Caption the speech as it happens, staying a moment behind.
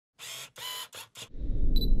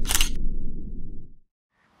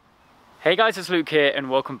Hey guys, it's Luke here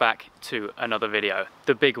and welcome back to another video.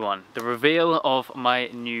 The big one, the reveal of my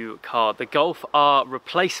new car, the Golf R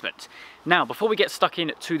replacement. Now, before we get stuck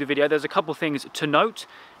into the video, there's a couple things to note.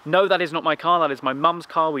 No, that is not my car, that is my mum's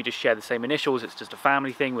car. We just share the same initials, it's just a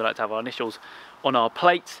family thing. We like to have our initials on our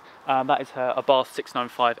plates. That is her Abarth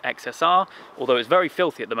 695 XSR, although it's very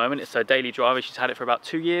filthy at the moment. It's her daily driver, she's had it for about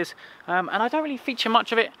 2 years. And I don't really feature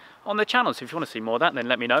much of it on the channel, so if you want to see more of that, then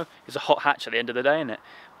let me know. It's a hot hatch at the end of the day, isn't it?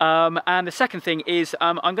 And the second thing is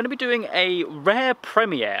I'm going to be doing a rare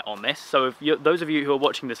premiere on this. So if those of you who are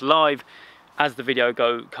watching this live as the video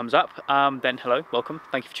comes up, then hello, welcome,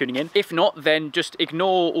 thank you for tuning in. If not, then just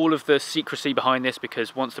ignore all of the secrecy behind this,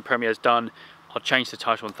 because once the premiere is done, I'll change the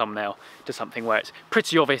title and thumbnail to something where it's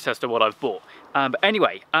pretty obvious as to what I've bought. But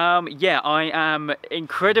anyway, yeah, I am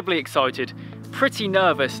incredibly excited, pretty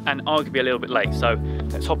nervous, and arguably a little bit late. So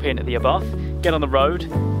let's hop in at the Abarth, get on the road,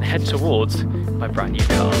 and head towards my brand new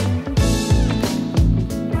car.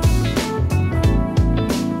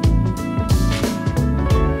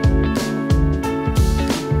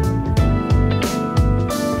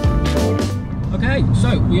 Okay,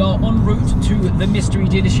 so we are en route to the mystery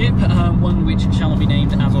dealership, one which shall not be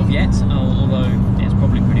named as of yet, although it's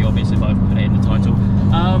probably pretty obvious if I've put it in the title.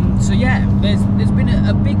 So yeah, there's been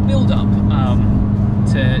a big build-up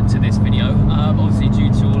to this video, obviously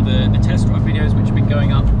due to all the test drive videos which have been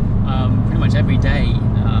going up pretty much every day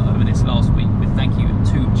over this last week, with thank you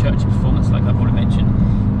to Church Performance, like I've already mentioned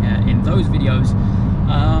in those videos.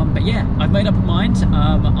 But yeah, I've made up my mind.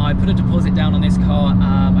 I put a deposit down on this car,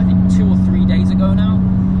 I think 2 or 3 days ago now.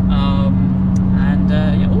 And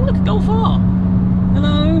yeah, oh look at Golf R.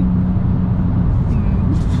 Hello.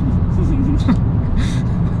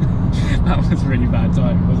 That was really bad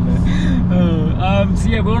timing, wasn't it? So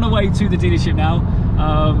yeah, we're on our way to the dealership now.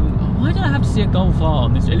 Why did I have to see a Golf R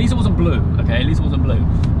on this? At least it wasn't blue, okay? At least it wasn't blue.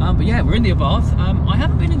 But yeah, we're in the Abarth. I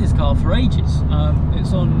haven't been in this car for ages.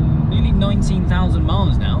 It's on nearly 19,000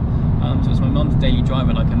 miles now. So it's my mum's daily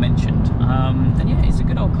driver, like I mentioned. And yeah, it's a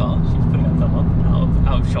good old car. She's putting her thumb up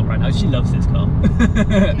out of shot right now. She loves this car.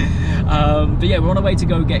 But yeah, we're on our way to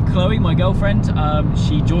go get Chloe, my girlfriend.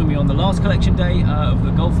 She joined me on the last collection day of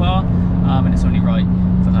the Golf R. And it's only right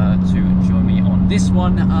for her to join me on this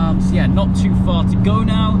one. So yeah, not too far to go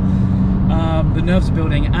now. The nerves are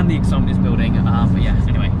building and the excitement is building. But yeah,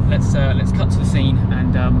 anyway, let's cut to the scene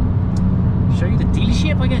and show you the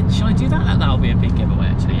dealership. Should I do that? That'll be a big giveaway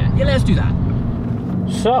actually. Yeah, let's do that.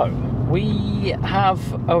 So we have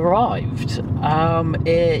arrived.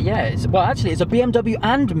 Yeah, well actually it's a BMW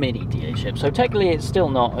and Mini dealership, so technically it's still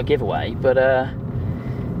not a giveaway, but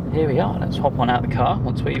here we are. Let's hop on out the car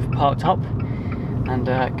once we've parked up and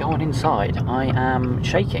go on inside. I am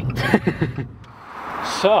shaking.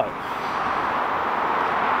 So,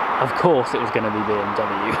 of course it was going to be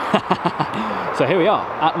BMW. So here we are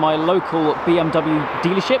at my local BMW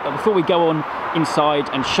dealership. But before we go on inside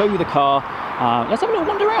and show you the car, let's have a little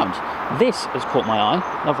wander around. This has caught my eye.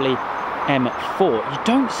 Lovely M4. You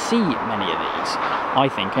don't see many of these, I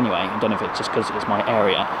think, anyway. I don't know if it's just because it's my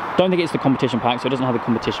area. Don't think it's the competition pack, so it doesn't have the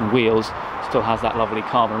competition wheels. Still has that lovely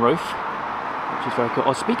carbon roof, which is very cool. I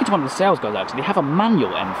was speaking to one of the sales guys actually. They have a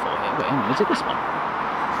manual M4 here. Wait, hang on, is it this one?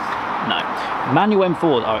 No. Manual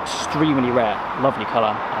M4s are extremely rare. Lovely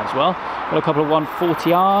colour as well. Got a couple of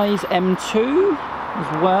 140i's, M2 as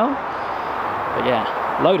well. But yeah,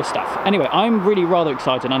 load of stuff. Anyway, I'm really rather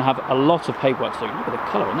excited and I have a lot of paperwork to do. Look at the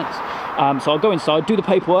colour on this. So I'll go inside, do the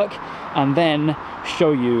paperwork, and then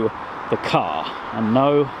show you the car. And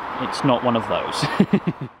no, it's not one of those.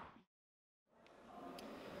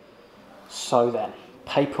 So then,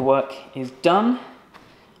 paperwork is done.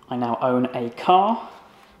 I now own a car.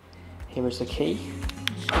 Here is the key.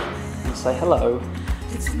 And say hello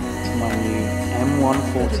to my new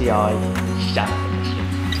M140i Shadow.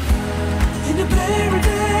 In the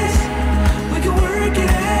paradise, we can work it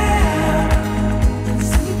out.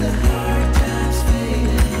 See the hard times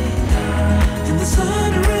fading. In the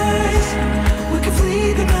sunrise, we can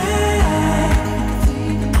flee the night.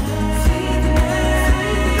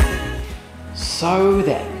 So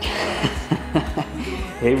then,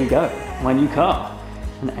 here we go, my new car.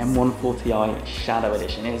 An M140i Shadow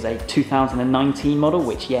Edition. It is a 2019 model,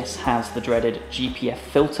 which yes, has the dreaded GPF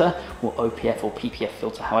filter, or OPF or PPF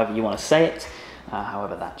filter, however you want to say it.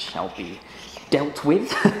 However, that shall be dealt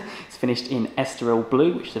with. It's finished in Estoril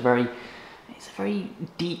blue, which is a very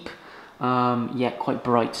deep, yet quite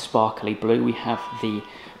bright, sparkly blue. We have the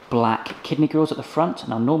black kidney grills at the front.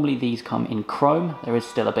 Now normally these come in chrome. There is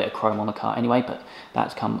still a bit of chrome on the car anyway, but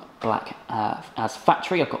that's come black as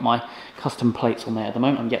factory. I've got my custom plates on there at the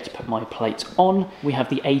moment. I'm yet to put my plates on. We have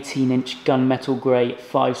the 18-inch gunmetal grey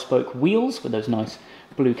 5-spoke wheels with those nice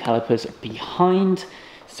blue calipers behind.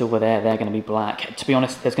 Silver there, they're going to be black. To be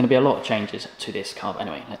honest, there's going to be a lot of changes to this car. But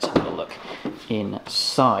anyway, let's have a little look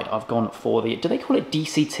inside. I've gone for the, do they call it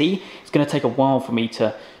DCT? It's going to take a while for me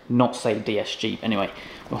to not say DS Jeep. Anyway,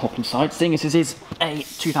 we'll hop inside. Seeing as this is a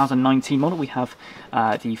 2019 model, we have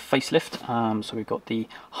the facelift. So we've got the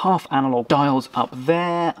half analog dials up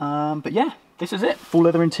there. But yeah, this is it. Full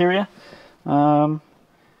leather interior.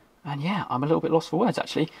 And yeah, I'm a little bit lost for words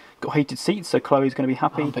actually. Got heated seats, so Chloe's going to be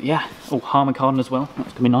happy. But yeah, oh, Harman Kardon as well. That's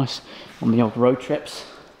going to be nice on the old road trips.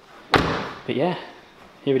 But yeah,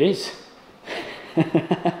 here it is.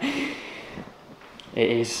 It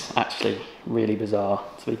is actually really bizarre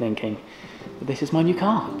to be thinking that this is my new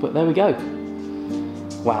car, but there we go.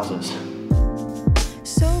 Wowzers.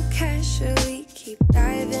 So casually keep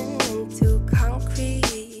diving into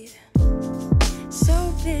concrete.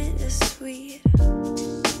 So bittersweet.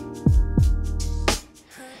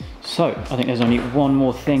 So, I think there's only one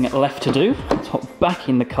more thing left to do. Let's hop back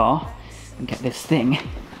in the car and get this thing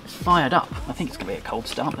fired up. I think it's going to be a cold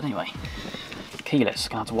start, but anyway. Keyless,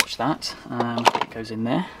 going to have to watch that. It goes in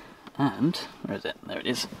there, and where is it? There it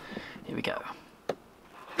is. Here we go.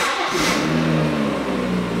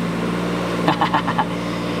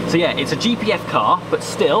 So yeah, it's a GPF car, but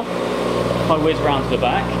still, if I whiz around to the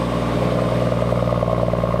back,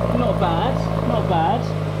 not bad, not bad.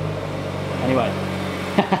 Anyway.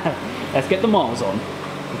 Let's get the miles on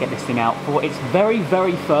and get this thing out for its very,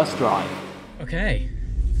 very first drive. Okay,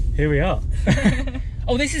 here we are.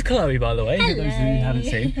 Oh, this is Chloe, by the way, for those of you who haven't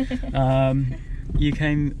seen. You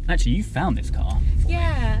came, actually, you found this car.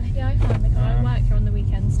 Yeah, I found the car. I work here on the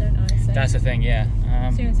weekends, don't I? So that's the thing, yeah.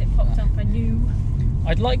 as soon as it popped up, I knew.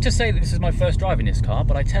 I'd like to say that this is my first drive in this car,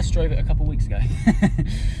 but I test drove it a couple of weeks ago.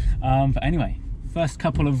 But anyway. First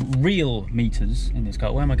couple of real meters in this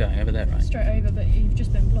car. Where am I going? Over there, right? Straight over, but you've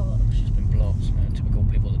just been blocked. Just been blocked. Typical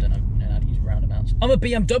people that don't know how to use roundabouts. I'm a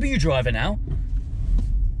BMW driver now.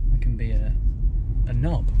 I can be a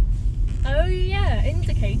knob. Oh yeah,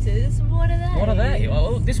 indicators. What are they? What are they?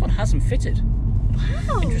 Oh, this one hasn't fitted.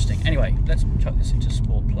 Wow. Interesting. Anyway, let's chuck this into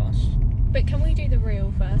Sport Plus. But can we do the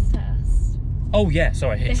real first test? Oh yeah,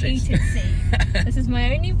 sorry. The heated seat. This is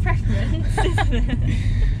my only preference, isn't it?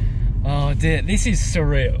 Oh dear, this is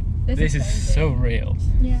surreal. This is so real.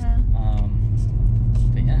 Yeah.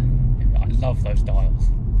 But yeah, I love those dials.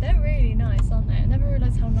 They're really nice, aren't they? I never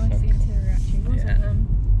realised how nice the interior actually was Yeah.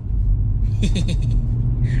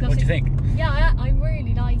 What do you think? Yeah, I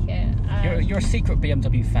really like it. You're a secret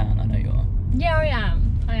BMW fan, I know you are. Yeah,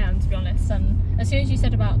 I am to be honest. And as soon as you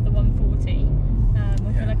said about the 140,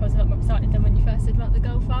 I feel like I was a lot more excited than when you first said about the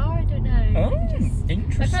Golf R. I don't know. Oh, interesting.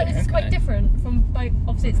 I feel like this is quite different from both.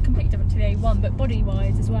 Obviously, it's completely different to the A1, but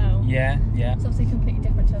body-wise as well. Yeah. It's obviously completely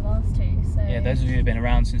different to the last two. So Yeah, those of you who have been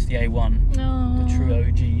around since the A1, the true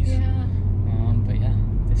OGs. Yeah. But yeah,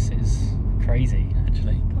 this is crazy,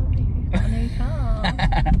 actually. Can't believe you've got a new car.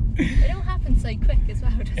 It all happened so quick as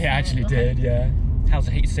well. Doesn't It actually Like, did, yeah. How's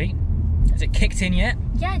the heated seat? Has it kicked in yet?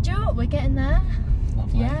 Yeah, Joe, you know what? We're getting there.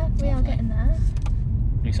 Lovely. Yeah, we are getting there.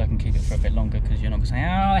 At least I can keep it for a bit longer because you're not going to say,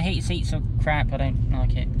 oh, heated seats are crap, I don't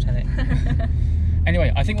like it, sell it.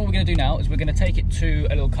 Anyway, I think what we're going to do now is we're going to take it to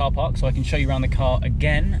a little car park so I can show you around the car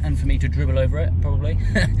again and for me to dribble over it, probably.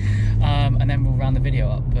 And then we'll round the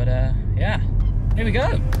video up. But yeah, here we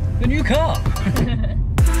go. The new car.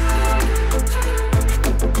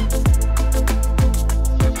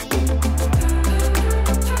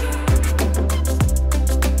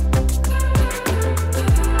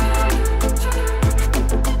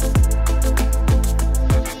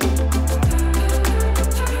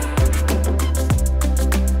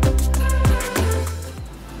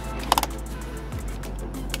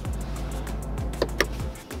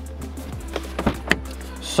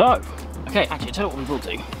 So, okay, actually, tell you what we will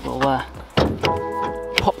do. We'll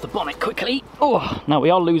pop the bonnet quickly. Oh, now we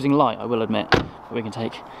are losing light, I will admit. But we can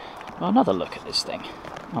take another look at this thing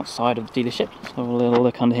outside of the dealership. Let's have a little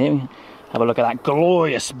look under here. Have a look at that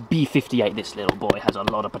glorious B58. This little boy has a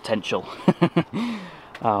lot of potential.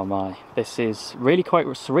 Oh my, this is really quite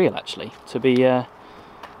surreal, actually, to be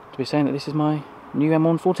saying that this is my new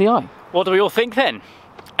M140i. What do we all think then?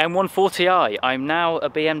 M140i. I'm now a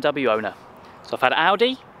BMW owner. So I've had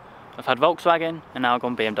Audi, I've had Volkswagen, and now I've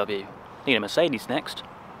gone BMW. Need a Mercedes next.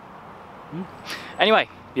 Anyway,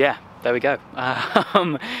 yeah, there we go.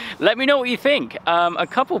 Let me know what you think. A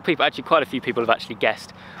couple of people, actually quite a few people have actually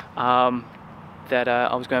guessed that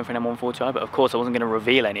I was going for an M140i, but of course I wasn't going to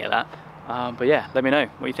reveal any of that. But yeah, let me know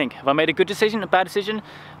what you think. Have I made a good decision, a bad decision?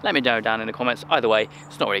 Let me know down in the comments. Either way,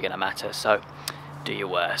 it's not really going to matter, so do your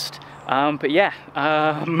worst. But yeah,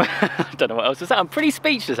 I don't know what else to say. I'm pretty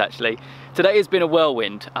speechless actually. Today has been a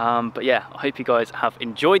whirlwind, but yeah, I hope you guys have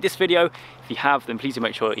enjoyed this video. If you have, then please do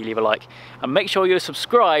make sure you leave a like and make sure you're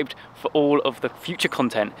subscribed for all of the future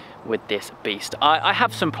content with this beast. I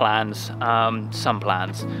have some plans, I'm a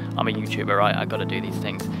YouTuber, right? I gotta do these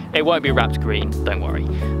things. It won't be wrapped green, don't worry.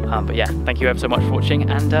 But yeah, thank you ever so much for watching,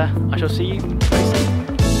 and I shall see you very soon.